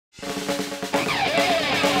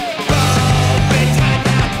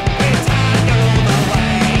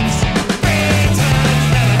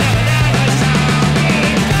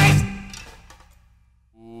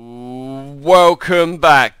Welcome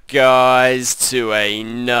back, guys, to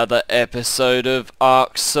another episode of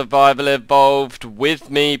ARK Survival Evolved with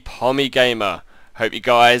me, PommieGamer. Hope you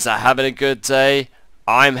guys are having a good day.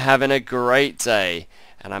 I'm having a great day,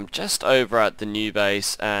 and I'm just over at the new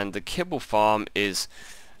base, and the kibble farm is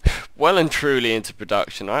well and truly into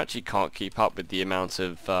production. I actually can't keep up with the amount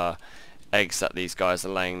of eggs that these guys are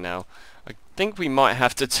laying now. I think we might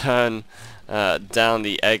have to turn down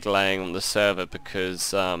the egg laying on the server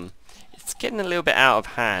because it's getting a little bit out of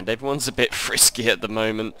hand. Everyone's a bit frisky at the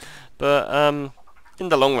moment, but in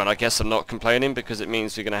the long run I guess I'm not complaining, because it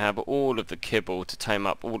means we're going to have all of the kibble to tame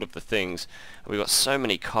up all of the things. We've got so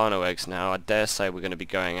many Carno eggs now. I dare say we're going to be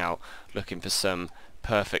going out looking for some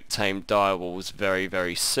perfect tamed direwolves very,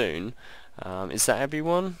 very soon. Is that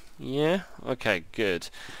everyone? Yeah? Okay, good.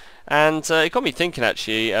 And it got me thinking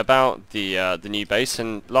actually about the new base,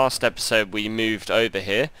 and last episode we moved over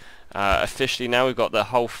here. Officially now we've got the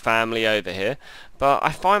whole family over here, but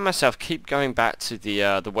I find myself keep going back to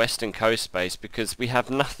the western coast base because we have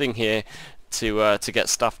nothing here to get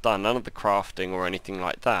stuff done, none of the crafting or anything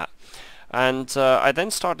like that. And I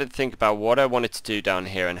then started to think about what I wanted to do down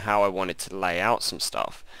here and how I wanted to lay out some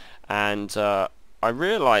stuff, and I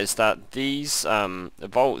realised that these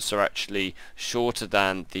vaults are actually shorter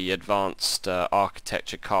than the advanced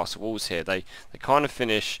architecture castle walls here. They kind of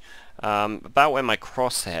finish about where my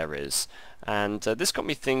crosshair is, and this got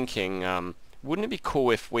me thinking, wouldn't it be cool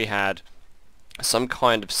if we had some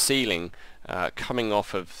kind of ceiling coming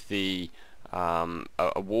off of the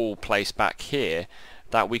a wall placed back here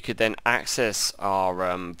that we could then access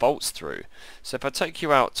our vaults through. So if I take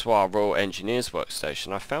you out to our Royal Engineers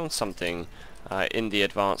workstation, I found something in the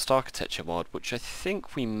advanced architecture mod which I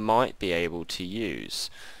think we might be able to use.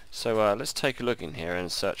 So let's take a look in here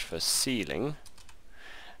and search for ceiling.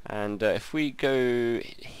 And if we go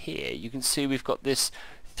here, you can see we've got this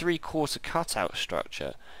 3/4 cutout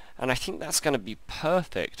structure, and I think that's going to be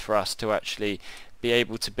perfect for us to actually be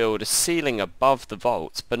able to build a ceiling above the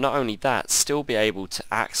vaults, but not only that, still be able to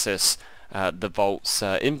access the vault's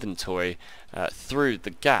inventory through the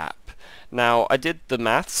gap. Now I did the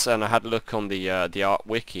maths and I had a look on the ARK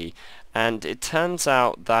wiki, and it turns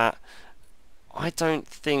out that I don't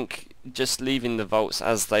think just leaving the vaults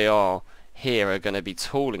as they are here are going to be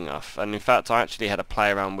tall enough, and in fact I actually had a play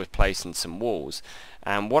around with placing some walls,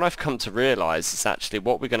 and what I've come to realise is actually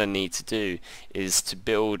what we're going to need to do is to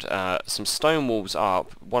build some stone walls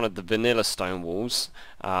up, one of the vanilla stone walls,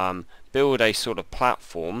 build a sort of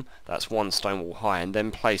platform that's one stone wall high, and then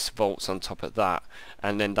place vaults on top of that,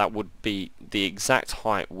 and then that would be the exact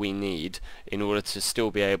height we need in order to still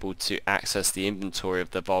be able to access the inventory of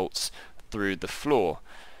the vaults through the floor.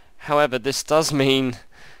 However, this does mean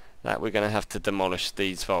that we're going to have to demolish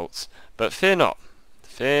these vaults, but fear not,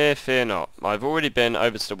 fear not. I've already been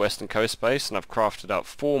over to the western coast base and I've crafted up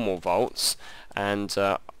 4 more vaults, and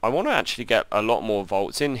I want to actually get a lot more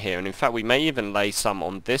vaults in here, and in fact we may even lay some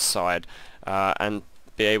on this side and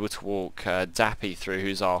be able to walk Dappy through,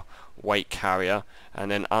 who's our weight carrier,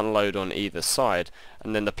 and then unload on either side.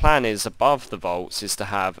 And then the plan is above the vaults is to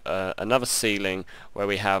have another ceiling where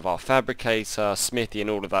we have our fabricator, smithy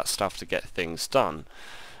and all of that stuff to get things done.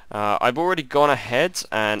 I've already gone ahead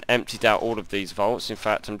and emptied out all of these vaults. In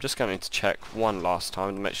fact, I'm just going to check one last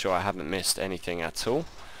time to make sure I haven't missed anything at all.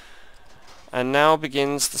 And now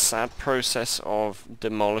begins the sad process of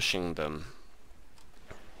demolishing them.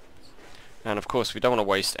 And of course we don't want to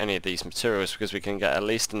waste any of these materials because we can get at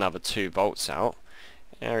least another 2 vaults out.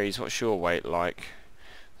 Aries, what's your weight like?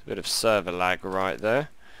 A bit of server lag right there.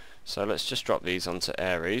 So let's just drop these onto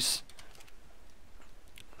Aries.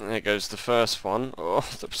 There goes the first one. Oh,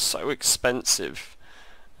 they're so expensive.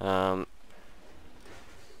 There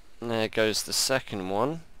goes the second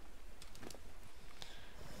one.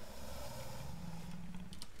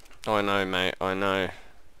 I know, mate, I know.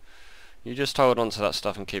 You just hold on to that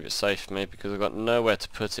stuff and keep it safe for me, because I've got nowhere to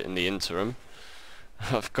put it in the interim.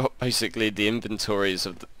 I've got basically the inventories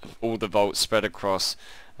of all the vaults spread across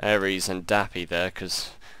Aries and Dappy there,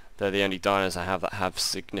 because they're the only diners I have that have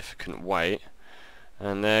significant weight.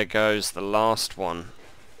 And there goes the last one.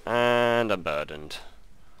 And I'm burdened.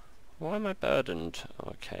 Why am I burdened?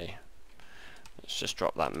 Okay. Let's just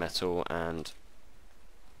drop that metal, and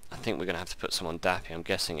I think we're going to have to put some on Dappy. I'm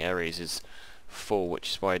guessing Aries is full, which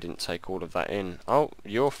is why I didn't take all of that in. Oh,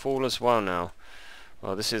 you're full as well now.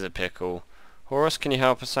 Well, this is a pickle. Horus, can you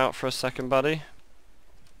help us out for a second, buddy?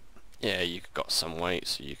 Yeah, you've got some weight,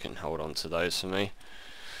 so you can hold on to those for me.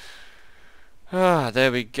 Ah,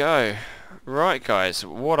 there we go. Right, guys,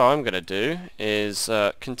 what I'm going to do is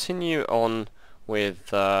continue on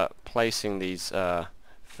with placing these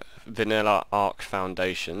vanilla ARK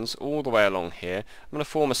foundations all the way along here. I'm going to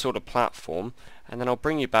form a sort of platform, and then I'll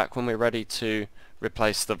bring you back when we're ready to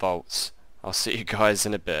replace the vaults. I'll see you guys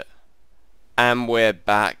in a bit. And we're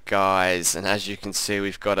back, guys, and as you can see,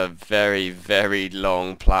 we've got a very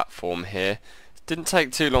long platform here. It didn't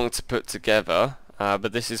take too long to put together,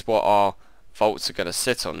 but this is what our vaults are going to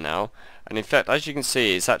sit on now. And in fact, as you can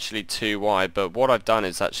see, it's actually too wide, but what I've done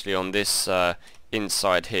is actually on this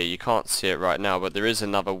inside here, you can't see it right now, but there is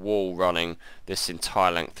another wall running this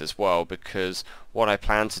entire length as well, because what I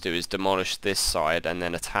plan to do is demolish this side and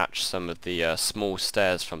then attach some of the small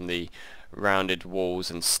stairs from the rounded walls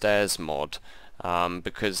and stairs mod,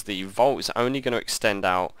 because the vault is only going to extend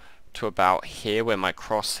out to about here where my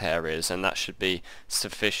crosshair is, and that should be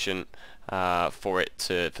sufficient for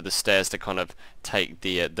the stairs to kind of take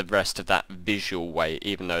the rest of that visual weight,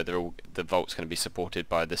 even though the vault's going to be supported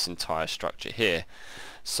by this entire structure here.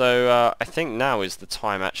 So I think now is the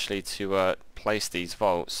time actually to place these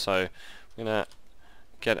vaults. So I'm going to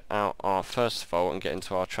get out our first vault and get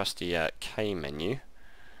into our trusty K menu,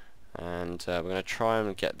 and we're going to try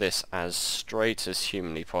and get this as straight as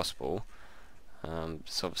humanly possible.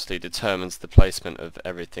 This obviously determines the placement of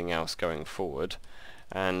everything else going forward,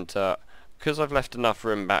 and because I've left enough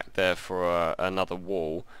room back there for another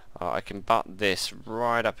wall, I can butt this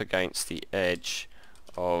right up against the edge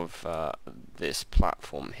of this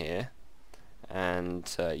platform here, and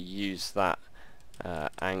use that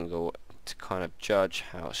angle to kind of judge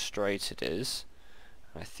how straight it is.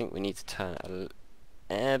 I think we need to turn it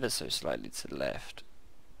ever so slightly to the left.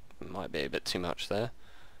 It might be a bit too much there,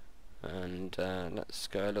 and let's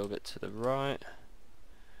go a little bit to the right,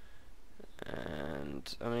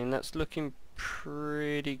 and I mean that's looking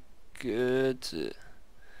pretty good.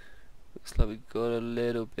 Looks like we've got a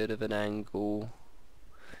little bit of an angle.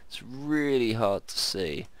 It's really hard to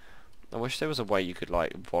see. I wish there was a way you could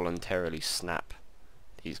like voluntarily snap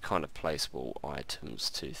these kind of placeable items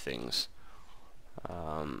to things.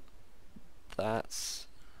 That's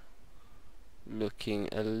looking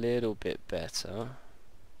a little bit better.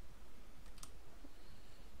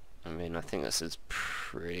 I mean, I think this is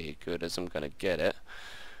pretty good as I'm going to get it.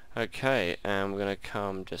 Okay, and we're going to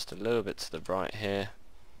come just a little bit to the right here,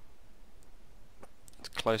 as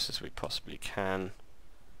close as we possibly can.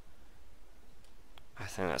 I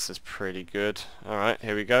think that's pretty good. Alright,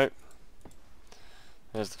 here we go.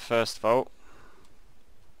 There's the first vault.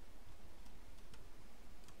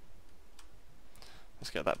 Let's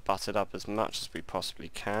get that butted up as much as we possibly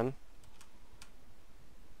can.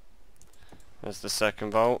 There's the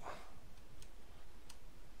second vault.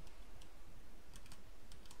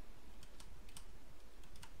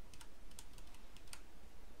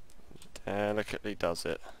 Delicately does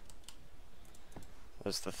it.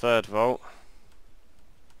 There's the third vault.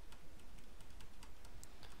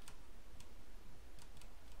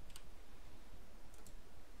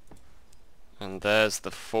 And there's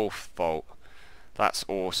the fourth vault. That's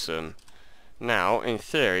awesome. Now, in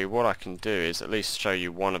theory, what I can do is at least show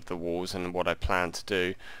you one of the walls and what I plan to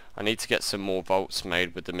do. I need to get some more vaults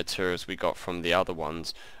made with the materials we got from the other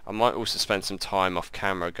ones. I might also spend some time off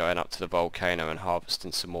camera going up to the volcano and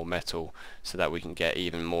harvesting some more metal so that we can get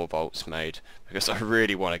even more vaults made, because I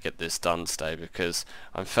really want to get this done today, because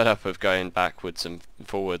I'm fed up of going backwards and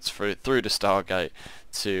forwards through the Stargate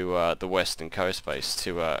to the western coast base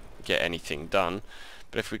to get anything done.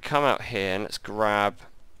 But if we come out here and let's grab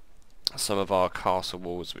some of our castle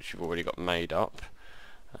walls which we've already got made up,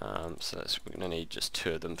 so we're going to need just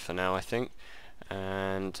 2 of them for now, I think.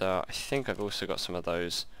 And I think I've also got some of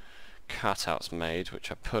those cutouts made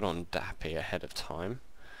which I put on Dappy ahead of time,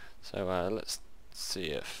 so let's see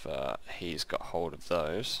if he's got hold of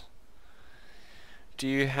those. Do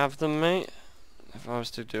you have them, mate? If I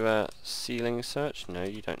was to do a ceiling search, no,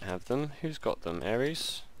 you don't have them. Who's got them?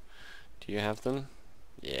 Ares? Do you have them?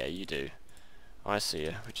 Yeah, you do. I see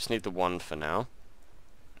you. We just need the one for now.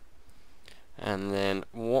 And then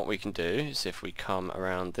what we can do is if we come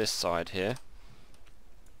around this side here,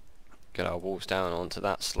 get our walls down onto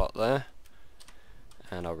that slot there,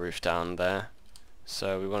 and our roof down there.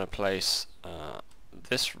 So we want to place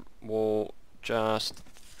this wall just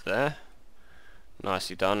there.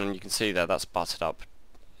 Nicely done, and you can see there that's butted up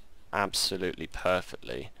absolutely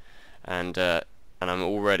perfectly. And I'm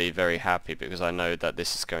already very happy because I know that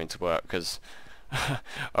this is going to work, because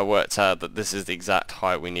I worked out that this is the exact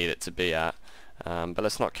height we need it to be at. But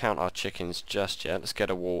let's not count our chickens just yet. Let's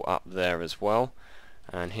get a wall up there as well.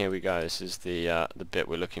 And here we go. This is the bit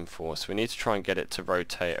we're looking for. So we need to try and get it to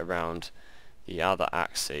rotate around the other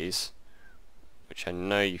axes, which I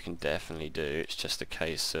know you can definitely do. It's just a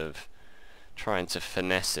case of trying to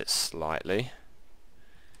finesse it slightly.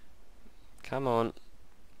 Come on.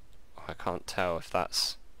 Oh, I can't tell if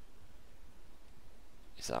that's...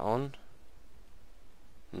 Is that on?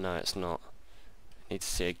 No, it's not. I need to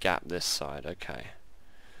see a gap this side. Okay.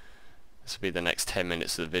 This will be the next 10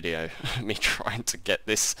 minutes of the video. Me trying to get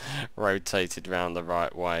this rotated round the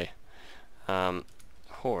right way.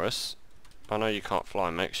 Horus, I know you can't fly,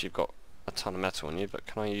 mate, 'cause you've got a ton of metal on you, but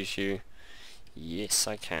can I use you? Yes,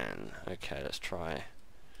 I can. Okay, let's try.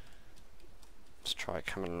 Let's try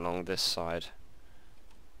coming along this side.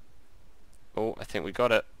 Oh, I think we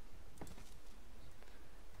got it.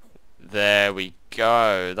 There we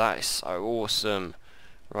go. That is so awesome.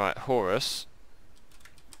 Right, Horus,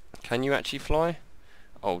 can you actually fly?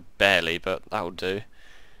 Oh, barely, but that'll do.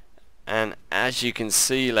 And as you can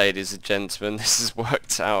see, ladies and gentlemen, this has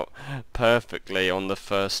worked out perfectly on the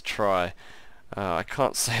first try. I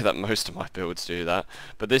can't say that most of my builds do that,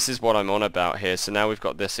 but this is what I'm on about here. So now we've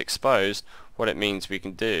got this exposed. What it means we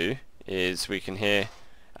can do is we can here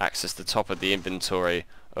access the top of the inventory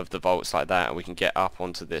of the vaults like that, and we can get up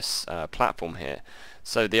onto this platform here.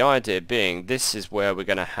 So the idea being, this is where we're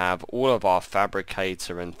going to have all of our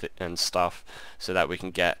fabricator and stuff, so that we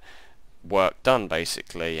can get work done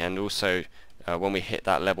basically. And also when we hit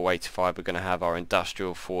that level 85, we're going to have our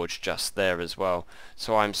industrial forge just there as well.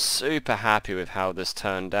 So I'm super happy with how this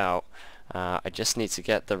turned out. I just need to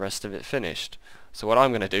get the rest of it finished. So what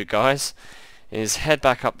I'm going to do, guys, is head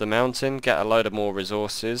back up the mountain, get a load of more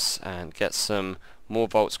resources and get some more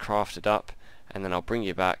vaults crafted up, and then I'll bring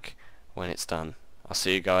you back when it's done. I'll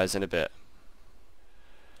see you guys in a bit.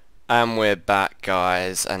 And we're back,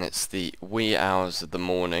 guys, and it's the wee hours of the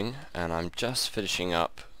morning, and I'm just finishing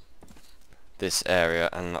up this area,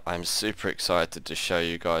 and I'm super excited to show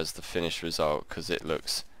you guys the finished result because it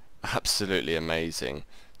looks absolutely amazing.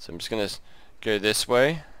 So I'm just going to go this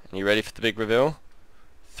way, and you ready for the big reveal?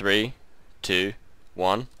 3, 2,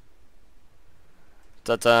 1.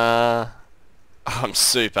 Ta-da! I'm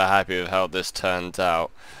super happy with how this turned out.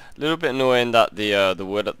 A little bit annoying that the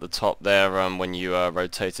wood at the top there, when you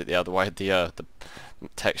rotate it the other way, the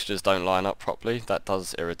textures don't line up properly. That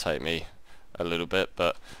does irritate me a little bit,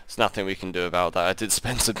 but there's nothing we can do about that. I did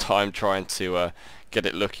spend some time trying to get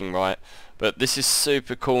it looking right, but this is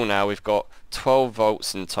super cool now. We've got 12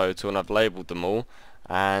 vaults in total, and I've labelled them all,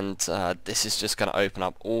 and this is just going to open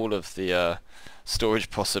up all of the storage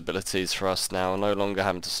possibilities for us now, no longer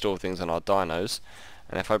having to store things on our dinos.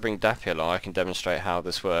 And if I bring Dappy along, I can demonstrate how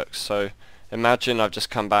this works. So imagine I've just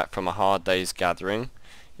come back from a hard day's gathering.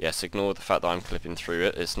 Yes, ignore the fact that I'm clipping through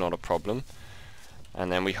it, it's not a problem.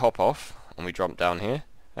 And then we hop off and we jump down here,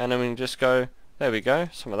 and then we can just go, there we go,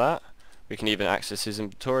 some of that. We can even access his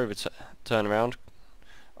inventory, turn around,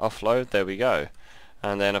 offload, there we go.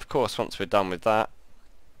 And then of course once we're done with that,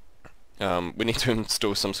 we need to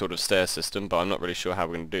install some sort of stair system, but I'm not really sure how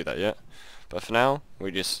we're going to do that yet. But for now,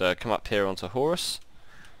 we just come up here onto Horus,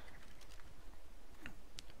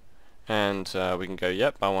 and we can go,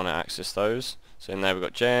 yep, I want to access those. So in there we've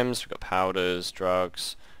got gems, we've got powders,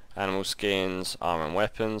 drugs, animal skins, armor and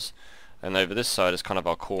weapons, and over this side is kind of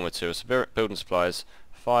our core materials, so building supplies,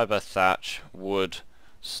 fibre, thatch, wood,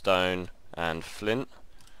 stone and flint.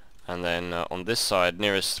 And then on this side,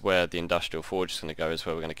 nearest where the industrial forge is going to go, is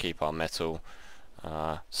where we're going to keep our metal.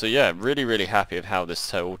 So yeah, really happy with how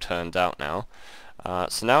this all turned out now.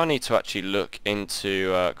 So now I need to actually look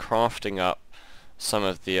into crafting up some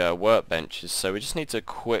of the workbenches. So we just need to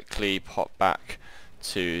quickly pop back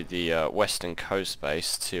to the western coast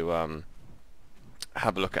base to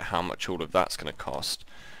have a look at how much all of that's going to cost.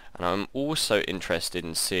 And I'm also interested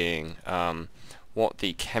in seeing what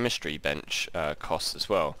the chemistry bench costs as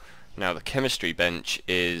well. Now the chemistry bench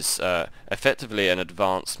is effectively an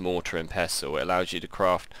advanced mortar and pestle. It allows you to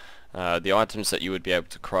craft the items that you would be able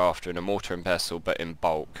to craft in a mortar and pestle, but in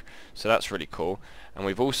bulk. So that's really cool. And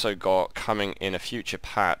we've also got, coming in a future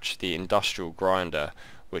patch, the industrial grinder,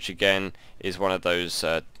 which again is one of those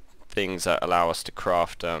things that allow us to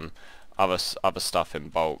craft other stuff in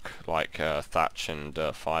bulk, like thatch and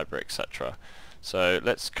fibre, etc. So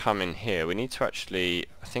let's come in here. We need to actually,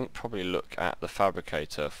 I think, probably look at the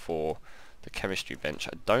fabricator for the chemistry bench.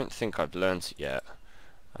 I don't think I've learned it yet.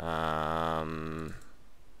 No,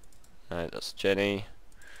 that's Jenny.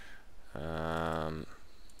 That's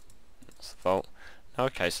the vault.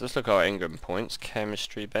 Okay, so let's look at our Ingram points.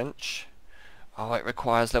 Chemistry bench. Oh, it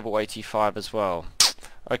requires level 85 as well.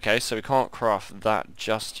 Okay, so we can't craft that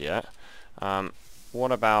just yet.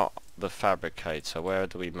 What about the fabricator? Where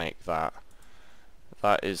do we make that?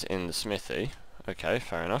 That is in the smithy. Okay,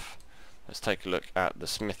 fair enough. Let's take a look at the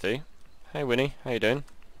smithy. Hey Winnie, how you doing?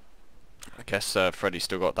 I guess Freddy's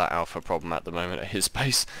still got that alpha problem at the moment at his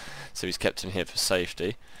base, so he's kept him here for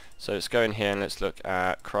safety. So let's go in here and let's look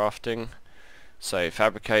at crafting. So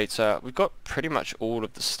fabricator, we've got pretty much all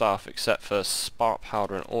of the stuff except for spark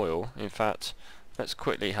powder and oil. In fact, let's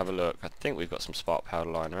quickly have a look. I think we've got some spark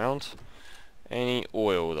powder lying around. Any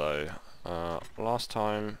oil though? Last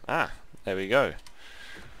time, there we go.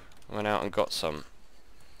 Went out and got some.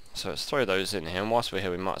 So let's throw those in here, and whilst we're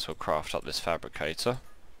here we might as well craft up this fabricator.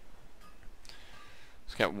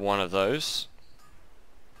 Let's get one of those.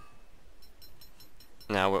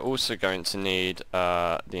 Now we're also going to need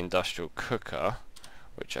the industrial cooker,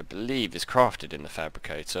 which I believe is crafted in the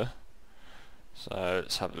fabricator. So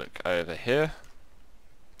let's have a look over here.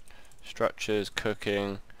 Structures,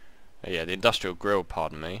 cooking, yeah, the industrial grill,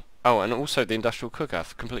 pardon me. Oh, and also the industrial cooker, I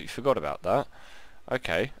completely forgot about that.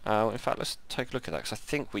 Okay, in fact let's take a look at that, because I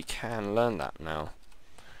think we can learn that now.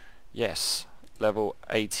 Yes, level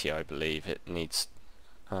 80 I believe it needs.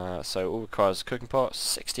 So all requires a cooking pot,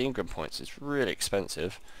 60 Ingram points. It's really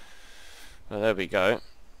expensive. Well, there we go.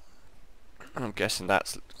 I'm guessing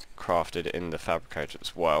that's crafted in the fabricator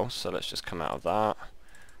as well. So let's just come out of that.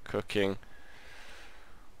 Cooking.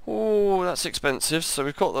 Oh, that's expensive. So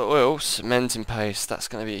we've got the oil, cementing paste. That's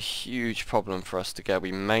going to be a huge problem for us to get.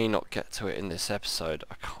 We may not get to it in this episode.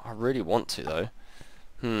 I really want to though.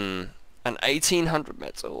 And 1800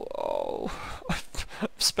 metal. Oh, I've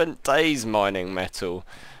spent days mining metal.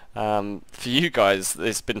 For you guys,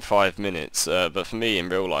 it's been 5 minutes, but for me in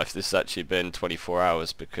real life, this has actually been 24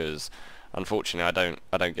 hours because, unfortunately,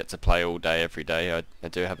 I don't get to play all day every day. I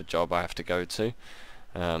do have a job I have to go to.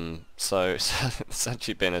 So it's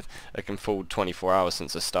actually been a full 24 hours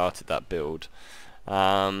since I started that build.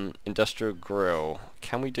 Industrial grill.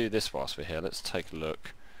 Can we do this whilst we're here? Let's take a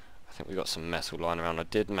look. I think we've got some metal lying around. I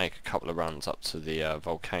did make a couple of runs up to the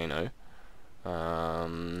volcano. What are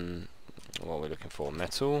we looking for?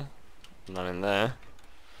 Metal. None in there.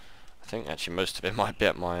 I think actually most of it might be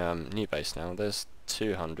at my new base now. There's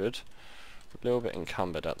 200. A little bit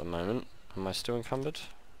encumbered at the moment. Am I still encumbered?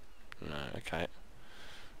 No, okay.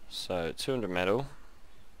 So 200 metal.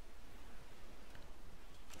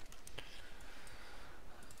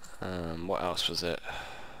 What else was it?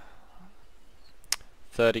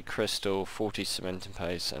 30 crystal, 40 cementing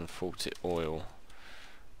paste, and 40 oil.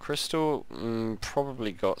 Crystal,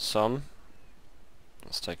 probably got some.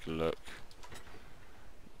 Let's take a look.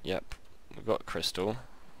 Yep, we've got crystal,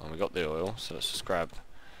 and we've got the oil, so let's just grab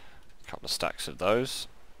a couple of stacks of those.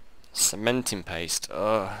 Cementing paste,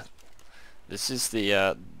 this is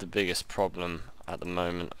the biggest problem at the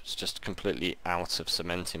moment. It's just completely out of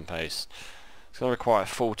cementing paste. It's going to require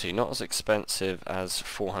 40, not as expensive as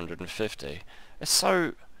 450. It's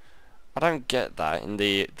so... I don't get that in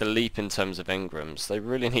the leap in terms of engrams. They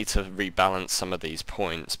really need to rebalance some of these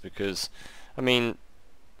points because, I mean,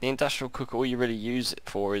 the industrial cooker, all you really use it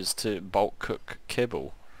for is to bulk cook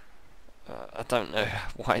kibble. I don't know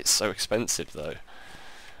why it's so expensive though.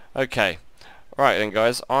 Okay, right then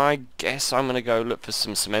guys, I guess I'm going to go look for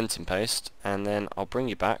some cementing paste and then I'll bring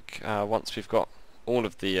you back once we've got all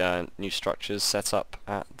of the new structures set up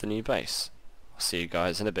at the new base. I'll see you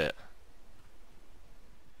guys in a bit.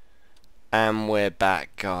 And we're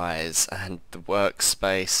back guys, and the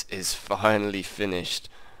workspace is finally finished.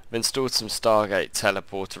 I've installed some Stargate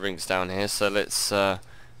teleporter rings down here, so let's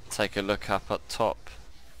take a look up at top.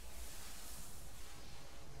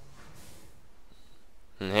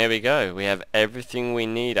 And here we go, we have everything we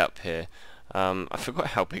need up here. I forgot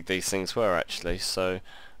how big these things were actually, so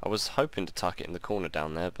I was hoping to tuck it in the corner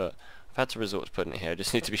down there, but I've had to resort to putting it here. I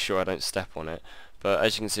just need to be sure I don't step on it. But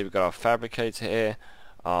as you can see, we've got our fabricator here,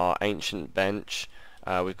 our ancient bench.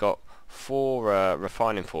 We've got 4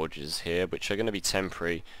 refining forges here, which are going to be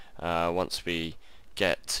temporary once we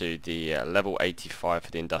get to the level 85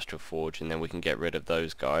 for the industrial forge, and then we can get rid of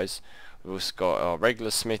those guys. We've also got our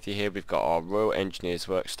regular smithy here. We've got our Royal Engineers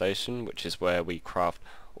workstation, which is where we craft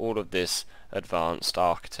all of this advanced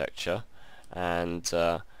architecture. And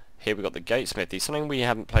here we've got the gate smithy, something we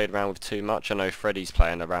haven't played around with too much. I know Freddy's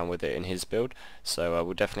playing around with it in his build, so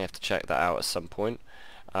we'll definitely have to check that out at some point.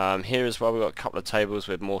 Here as well we've got a couple of tables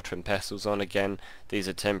with mortar and pestles on. Again, these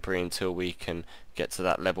are temporary until we can get to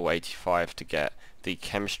that level 85 to get the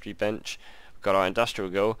chemistry bench. We've got our industrial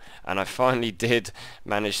grill, and I finally did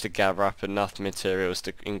manage to gather up enough materials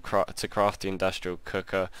to craft the industrial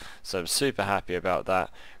cooker, so I'm super happy about that.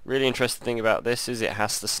 Really interesting thing about this is it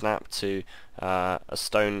has to snap to a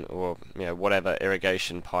stone or whatever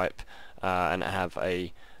irrigation pipe and have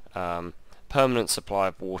a permanent supply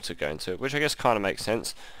of water going to it, which I guess kind of makes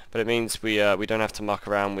sense, but it means we don't have to muck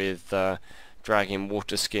around with dragging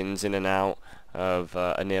water skins in and out of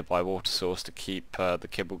a nearby water source to keep the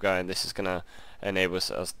kibble going. This is going to enable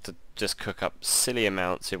us to just cook up silly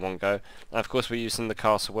amounts in one go. And of course we're using the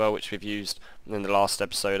castle well, which we've used in the last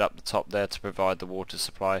episode up the top there to provide the water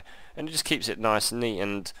supply, and it just keeps it nice and neat.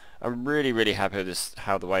 And I'm really happy with this,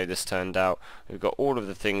 how the way this turned out. We've got all of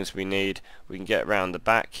the things we need. We can get around the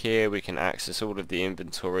back here, we can access all of the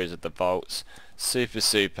inventories of the vaults. Super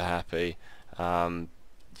happy.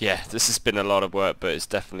 Yeah, this has been a lot of work, but it's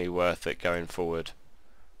definitely worth it going forward.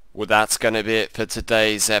 Well, that's going to be it for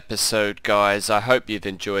today's episode, guys. I hope you've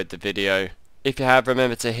enjoyed the video. If you have,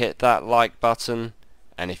 remember to hit that like button,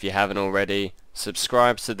 and if you haven't already,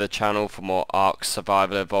 subscribe to the channel for more ARK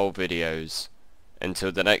Survival Evolved videos.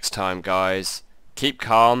 Until the next time, guys, keep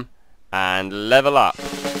calm and level up.